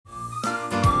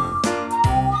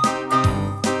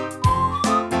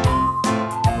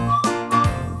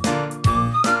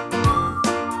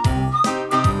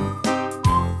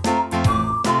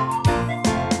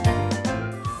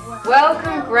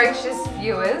gracious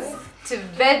viewers, to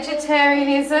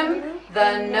vegetarianism,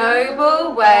 the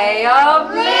noble way of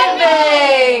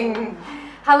living.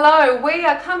 Hello, we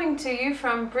are coming to you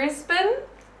from Brisbane.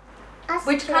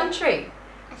 Which country?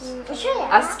 Australia.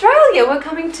 Australia. We're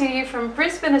coming to you from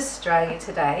Brisbane, Australia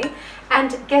today.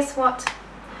 And guess what?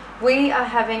 We are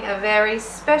having a very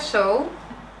special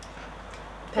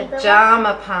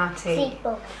pajama party.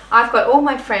 I've got all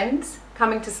my friends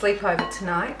coming to sleep over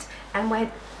tonight and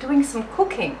we're doing some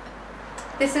cooking.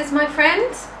 This is my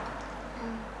friend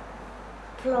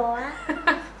Flora.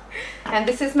 And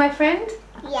this is my friend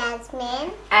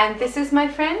Yasmin. and this is my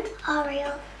friend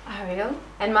Ariel. Ariel,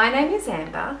 and my name is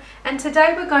Amber, and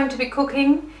today we're going to be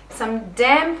cooking some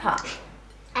damper.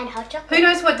 And hot chocolate. Who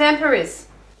knows what damper is?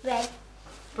 Red.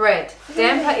 Bread.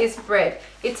 Damper is bread.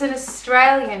 It's an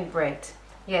Australian bread,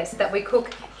 yes, that we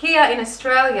cook here in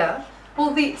Australia.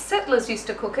 Well, the settlers used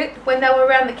to cook it when they were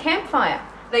around the campfire.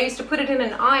 They used to put it in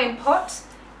an iron pot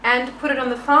and put it on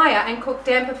the fire and cook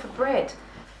damper for bread.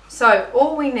 So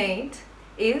all we need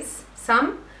is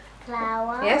some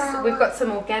Flour. yes, we've got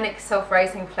some organic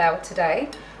self-raising flour today.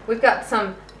 We've got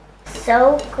some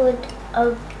So good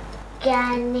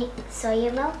organic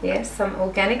soya milk. yes, some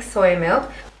organic soya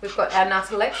milk. We've got our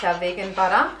nuttolets, our vegan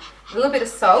butter, a little bit of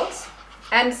salt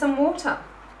and some water.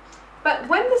 But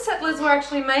when the settlers were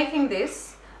actually making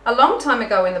this a long time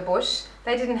ago in the bush,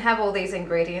 they didn't have all these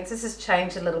ingredients. This has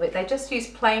changed a little bit. They just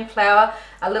used plain flour,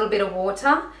 a little bit of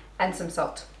water and some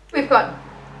salt. We've got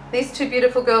these two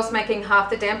beautiful girls making half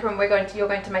the damper and you're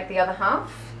going to make the other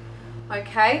half.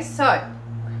 Okay, so,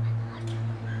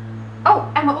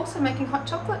 oh, and we're also making hot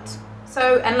chocolate.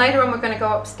 So, and later on we're going to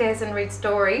go upstairs and read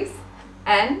stories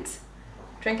and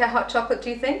drink our hot chocolate, do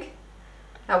you think?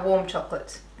 Our warm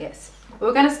chocolate, yes.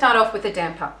 We're going to start off with the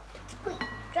damper.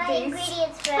 Dry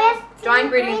ingredients first. Dry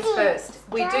ingredients first.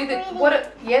 We do the,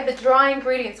 the dry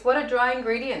ingredients. What are dry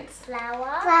ingredients?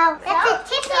 Flour. Flour.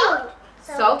 That's a tipping.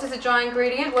 Salt is a dry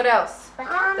ingredient. What else?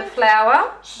 Butter. The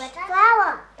flour. Butter.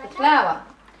 Flour. The flour.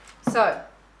 So,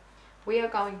 we are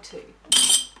going to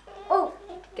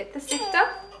get the sifter.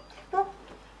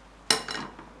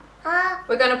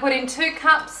 We're going to put in 2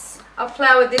 cups of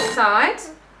flour this side.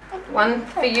 One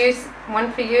for you,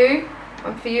 one for you,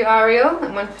 one for you, Ariel,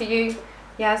 and one for you,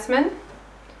 Yasmin.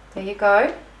 There you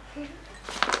go.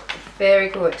 Very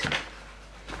good.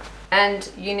 And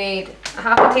you need a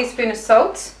half a teaspoon of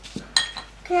salt.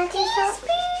 Can I taste salt?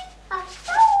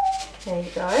 There you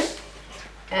go.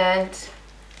 And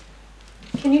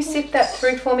can you sift that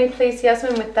through for me, please,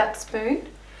 Yasmin, with that spoon?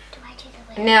 Do I do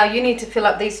the way? Now you need to fill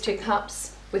up these 2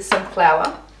 cups with some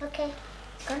flour. Okay.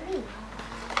 Got me.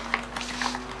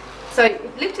 So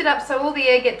lift it up so all the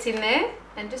air gets in there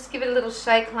and just give it a little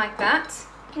shake like that.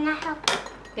 Can I help?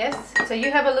 Yes, so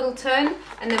you have a little turn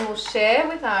and then we'll share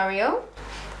with Ariel.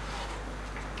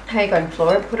 How you going,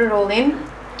 Flora? Put it all in.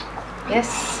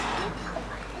 Yes.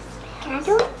 Can I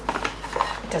do it?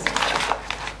 It doesn't matter.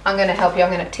 I'm going to help you.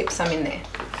 I'm going to tip some in there.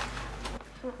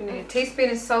 We need a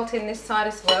teaspoon of salt in this side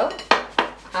as well.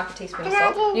 Half a teaspoon of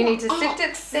salt. You need to sift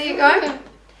it. There you go.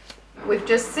 We've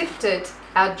just sifted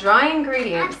our dry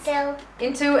ingredients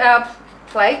into our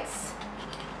plates.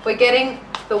 We're getting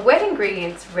the wet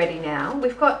ingredients ready now.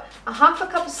 We've got a half a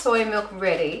cup of soy milk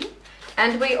ready,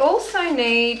 and we also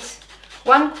need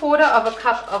 1/4 of a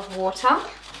cup of water.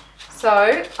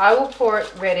 So I will pour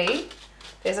it ready.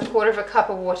 There's a 1/4 of a cup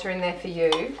of water in there for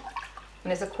you, and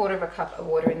there's a 1/4 of a cup of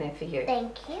water in there for you.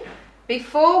 Thank you.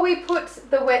 Before we put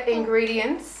the wet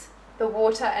ingredients, the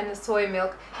water and the soy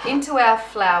milk, into our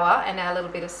flour and our little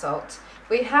bit of salt,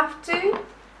 we have to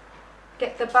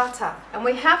get the butter and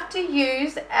we have to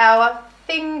use our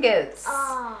fingers.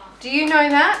 Oh. Do you know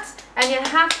that? And you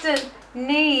have to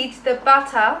knead the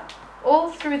butter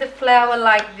all through the flour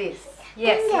like this.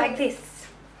 Yes, like this.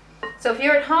 So if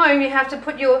you're at home, you have to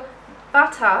put your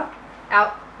butter,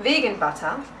 our vegan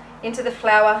butter, into the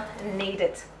flour and knead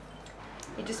it.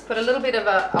 You just put a little bit of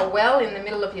a well in the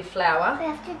middle of your flour. We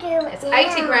have to do it It's now.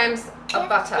 80 grams We of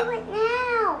have to do butter. it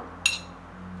now.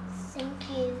 Thank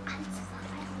you.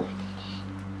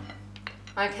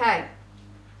 Okay.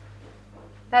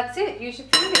 That's it. Use your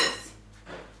fingers.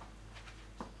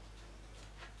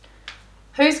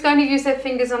 Who's going to use their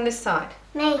fingers on this side?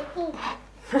 Me.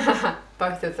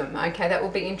 Both of them. Okay, that will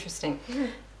be interesting.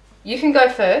 You can go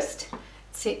first.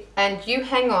 Sit, and you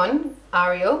hang on,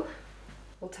 Ariel.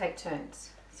 We'll take turns.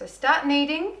 So start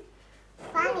kneading.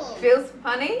 Funny. Feels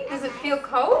funny? Does it feel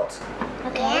cold?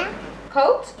 Okay.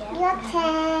 Cold? Your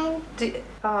turn.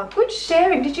 Oh, good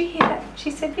sharing. Did you hear that? She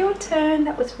said your turn.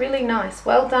 That was really nice.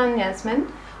 Well done,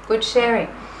 Yasmin. Good sharing.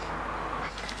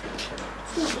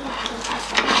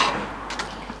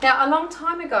 Now, a long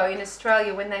time ago in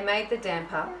Australia, when they made the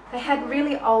damper, they had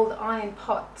really old iron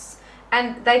pots,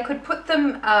 and they could put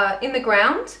them in the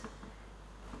ground,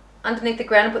 underneath the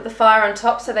ground, and put the fire on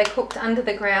top, so they cooked under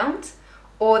the ground,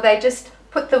 or they just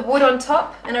put the wood on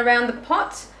top and around the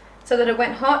pot so that it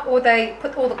went hot, or they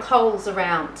put all the coals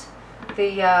around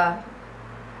the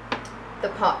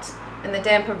pot, and the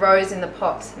damper rose in the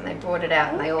pot, and they brought it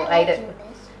out and they all ate it.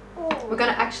 We're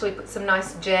going to actually put some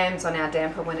nice jams on our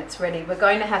damper when it's ready. We're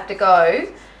going to have to go,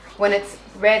 when it's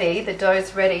ready, the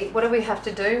dough's ready, what do we have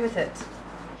to do with it?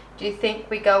 Do you think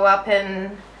we go up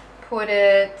and put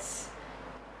it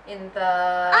in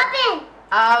the Oven?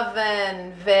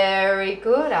 Oven. Very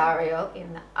good, Ariel,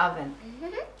 in the oven.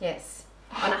 Yes.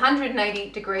 On 180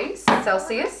 degrees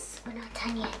Celsius. We're not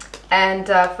done yet. And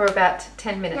for about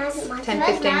 10 minutes,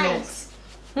 10-15 minutes.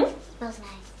 Smells nice.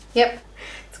 Yep.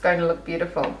 It's going to look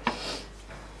beautiful.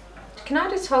 Can I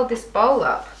just hold this bowl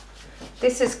up?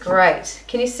 This is great.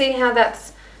 Can you see how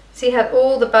how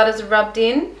all the butter's rubbed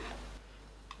in?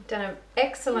 You've done an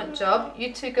excellent job.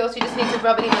 You two girls, you just need to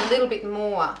rub it in a little bit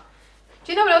more.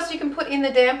 Do you know what else you can put in the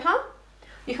damper?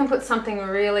 You can put something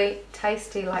really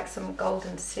tasty like some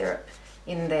golden syrup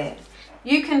in there.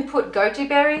 You can put goji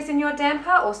berries in your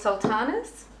damper or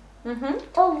sultanas.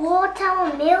 Or water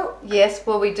or milk. Yes,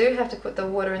 well, we do have to put the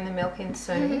water and the milk in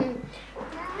soon.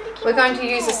 We're going to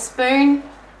use a spoon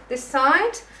this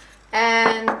side,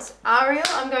 and Ariel,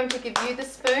 I'm going to give you the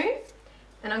spoon,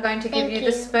 and I'm going to give you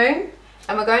the spoon,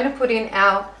 and we're going to put in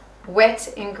our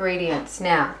wet ingredients.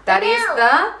 Now, that is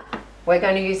we're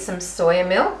going to use some soya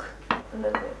milk, a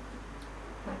little bit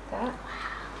like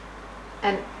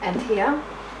that, and here,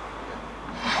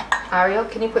 Ariel,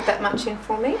 can you put that much in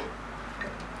for me?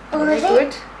 Very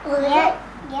good. All of it?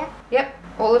 Yep. Yep,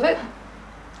 all of it.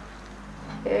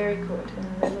 Very good.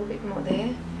 And a little bit more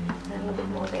there, and a little bit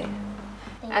more there.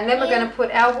 And then we're going to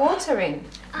put our water in,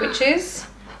 which is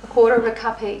 1/4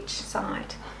 cup each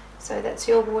side. So that's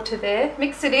your water there.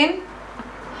 Mix it in.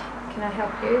 Can I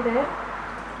help you there?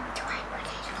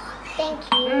 Thank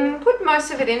you. Put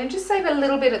most of it in and just save a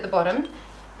little bit at the bottom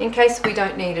in case we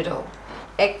don't need it all.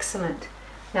 Excellent.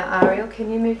 Now, Ariel,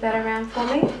 can you move that around for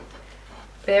me?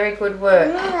 Very good work.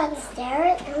 I'm not allowed to stare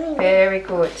at it. Very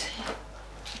good.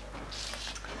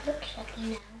 Looks like you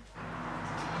know.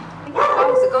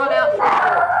 Dogs are gone out for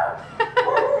a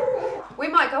walk. We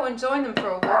might go and join them for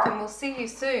a walk, and we'll see you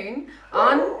soon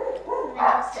on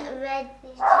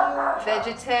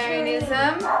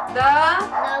Vegetarianism,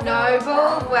 the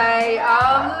noble way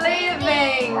of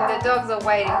living. The dogs are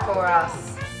waiting for us.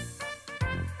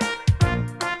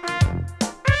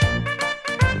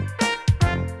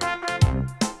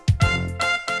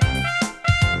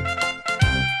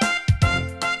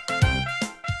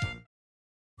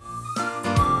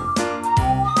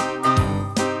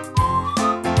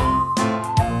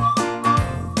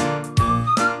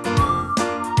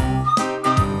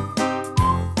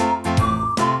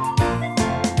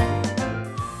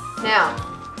 Now,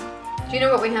 do you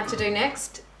know what we have to do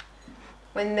next?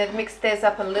 When they've mixed theirs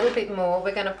up a little bit more,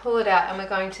 we're going to pull it out and we're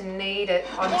going to knead it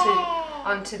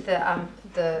onto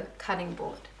the cutting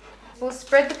board. We'll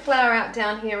spread the flour out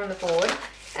down here on the board,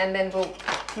 and then we'll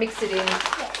mix it in.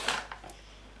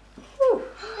 Whew,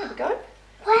 there we go.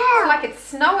 Wow. It's like it's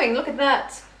snowing. Look at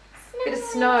that. Bit of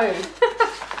snow.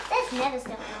 There's never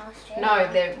snow in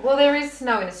Australia. No, there is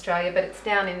snow in Australia, but it's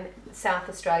down in South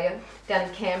Australia, down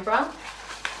in Canberra.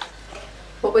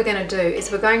 What we're going to do is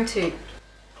we're going to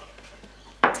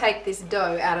take this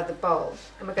dough out of the bowl,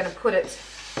 and we're going to put it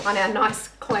on our nice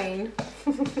clean.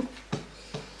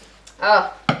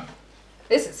 Oh,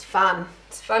 this is fun.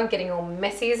 It's fun getting all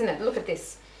messy, isn't it? Look at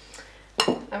this.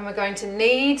 And we're going to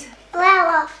knead.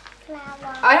 Flour.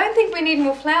 I don't think we need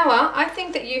more flour. I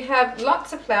think that you have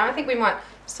lots of flour. I think we might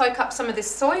soak up some of this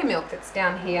soy milk that's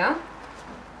down here.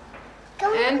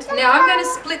 And now I'm going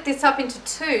to split this up into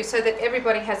two so that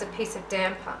everybody has a piece of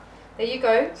damper. There you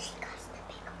go.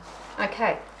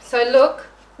 Okay, so look,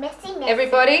 Messy.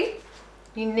 everybody,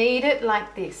 you knead it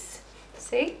like this.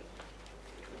 See?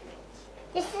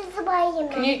 This is the way you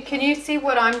make. Can you see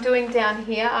what I'm doing down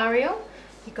here, Ariel?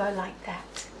 You go like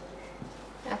that.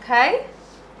 Okay?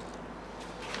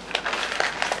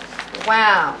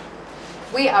 Wow.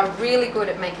 We are really good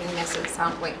at making messes,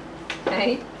 aren't we?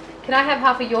 Hey? Can I have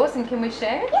half of yours and can we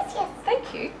share? Yes, yes.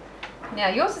 Thank you. Now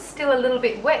yours is still a little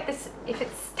bit wet. If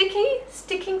it's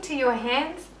sticking to your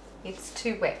hands, it's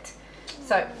too wet.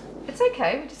 So it's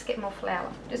okay, we just get more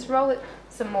flour. Just roll it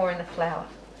some more in the flour.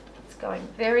 It's going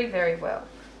very, very well.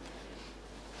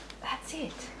 That's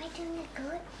it. Am I doing it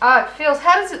good? Oh, it feels,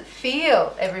 how does it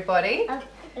feel, everybody? Does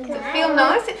Does it feel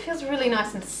nice? It feels really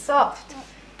nice and soft.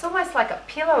 It's almost like a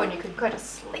pillow and you could go to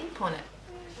sleep on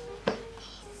it.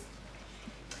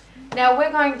 Now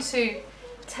we're going to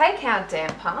take our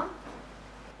damper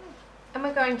and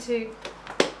we're going to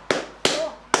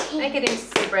make it into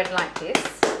some bread like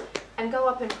this and go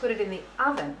up and put it in the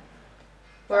oven,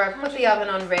 where I've put the oven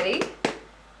on ready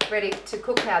to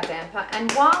cook our damper.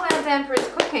 And while our damper is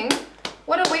cooking,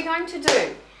 what are we going to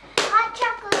do? Hot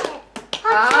chocolate.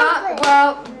 Hot chocolate.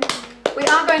 Well, we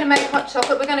are going to make hot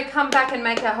chocolate. We're going to come back and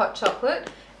make our hot chocolate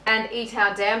and eat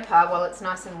our damper while it's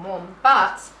nice and warm.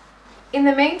 But in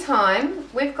the meantime,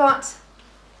 we've got,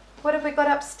 what have we got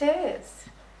upstairs?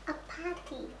 A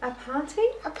party. A party?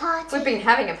 A party. We've been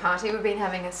having a party. We've been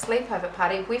having a sleepover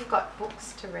party. We've got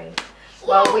books to read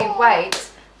while we wait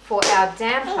for our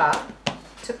damper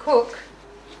to cook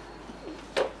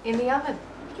in the oven.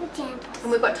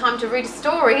 And we've got time to read a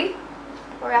story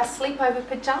for our sleepover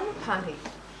pajama party.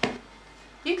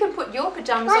 You can put your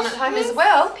pajamas on at home as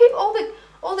well.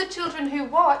 All the children who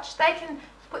watch, they can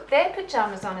put their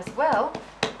pajamas on as well,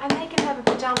 and they can have a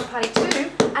pajama party too,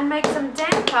 and make some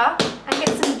damper and get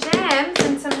some jams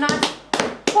and some nice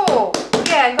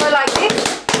and go like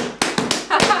this.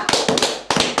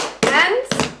 And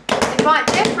invite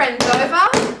their friends over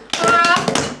for a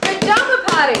pajama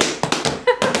party.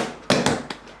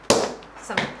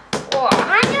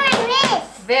 I'm doing this.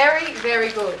 Very,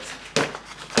 very good.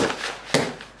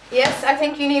 Yes, I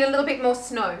think you need a little bit more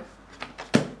snow.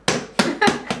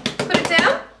 Put it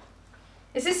down.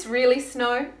 Is this really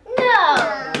snow? No.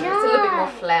 It's a little bit more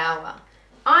flour.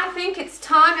 I think it's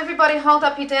time. Everybody hold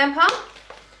up your damper.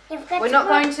 We're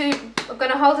going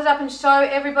to hold it up and show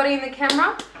everybody in the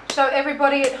camera, show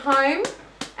everybody at home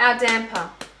our damper.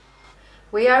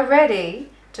 We are ready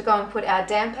to go and put our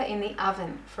damper in the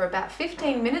oven for about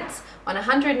 15 minutes on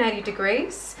 180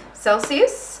 degrees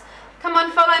Celsius. Come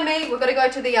on, follow me. We're going to go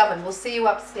to the oven. We'll see you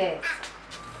upstairs.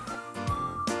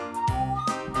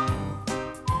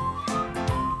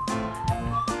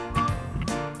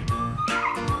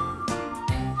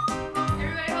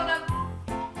 Everybody hold up.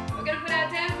 We're going to put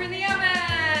our damper in the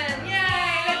oven.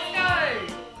 Yay, let's go.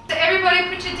 So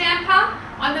everybody put your damper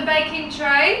on the baking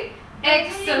tray.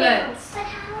 Excellent. But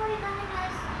how are we going to know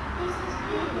whose is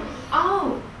whose?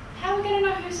 Oh, how are we going to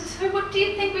know whose is who? What do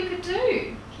you think we could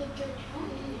do?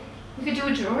 We could do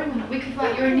a drawing on it. We could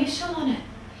write your initial on it.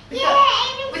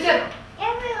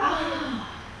 Everyone.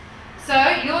 So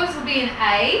yours will be an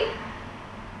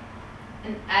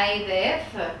A there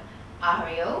for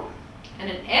Ariel,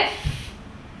 and an F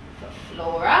for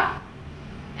Flora,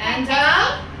 and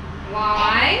a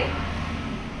Y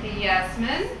for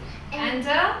Yasmin, and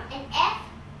an F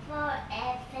for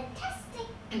fantastic.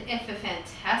 An F for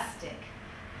fantastic.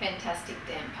 Fantastic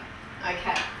damper.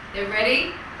 Okay, they're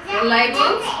ready. They're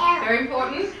labelled, very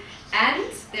important, and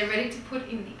they're ready to put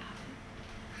in the oven.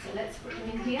 So let's put them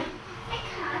in here. I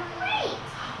can't wait.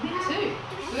 Me too.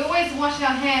 We always wash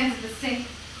our hands at the sink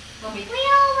when we... We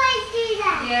always do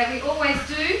that. Yeah, we always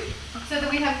do, so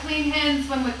that we have clean hands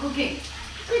when we're cooking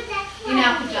in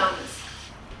our pajamas.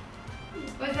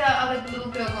 Where's our other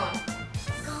little girl gone?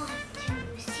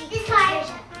 This way.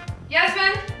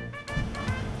 Yasmin!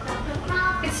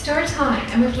 It's story time,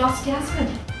 and we've lost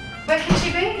Yasmin. Where can she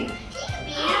be?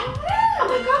 Oh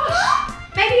my gosh!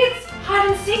 Maybe it's hide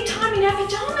and seek time in our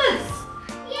pajamas.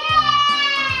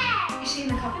 Yeah! Is she in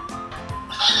the cupboard?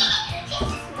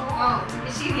 She's small. Oh,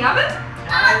 is she in the oven?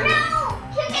 Oh no!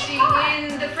 Is she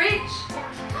in the fridge? No,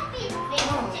 she can't be in the fridge.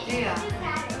 Oh dear.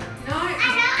 No. I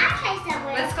know, I'll try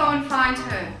somewhere. Let's go and find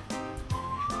her.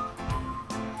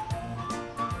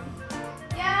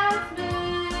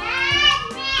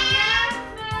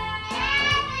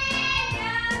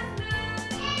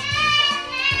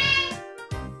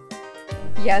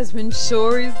 Yasmin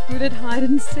sure is good at hide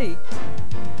and seek.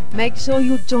 Make sure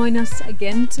you'll join us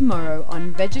again tomorrow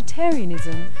on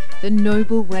Vegetarianism, the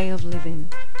Noble Way of Living.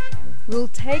 We'll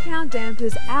take our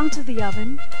dampers out of the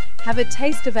oven, have a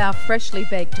taste of our freshly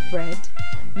baked bread,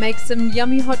 make some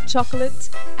yummy hot chocolate,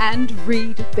 and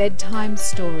read bedtime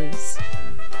stories.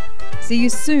 See you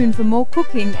soon for more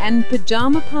cooking and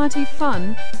pajama party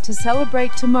fun to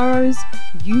celebrate tomorrow's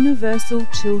Universal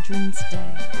Children's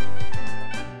Day.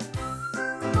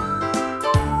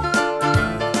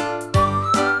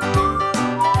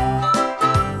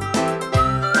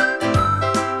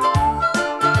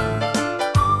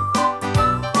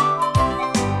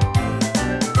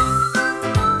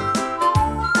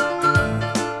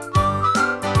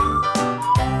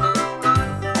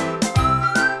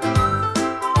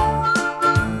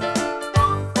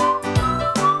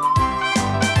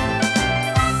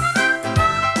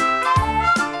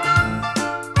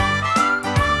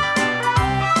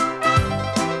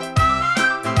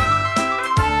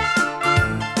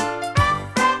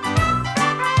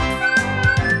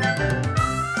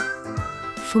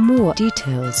 For more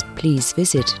details, please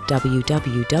visit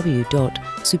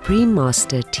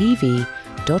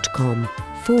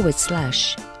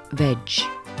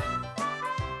www.suprememastertv.com/veg.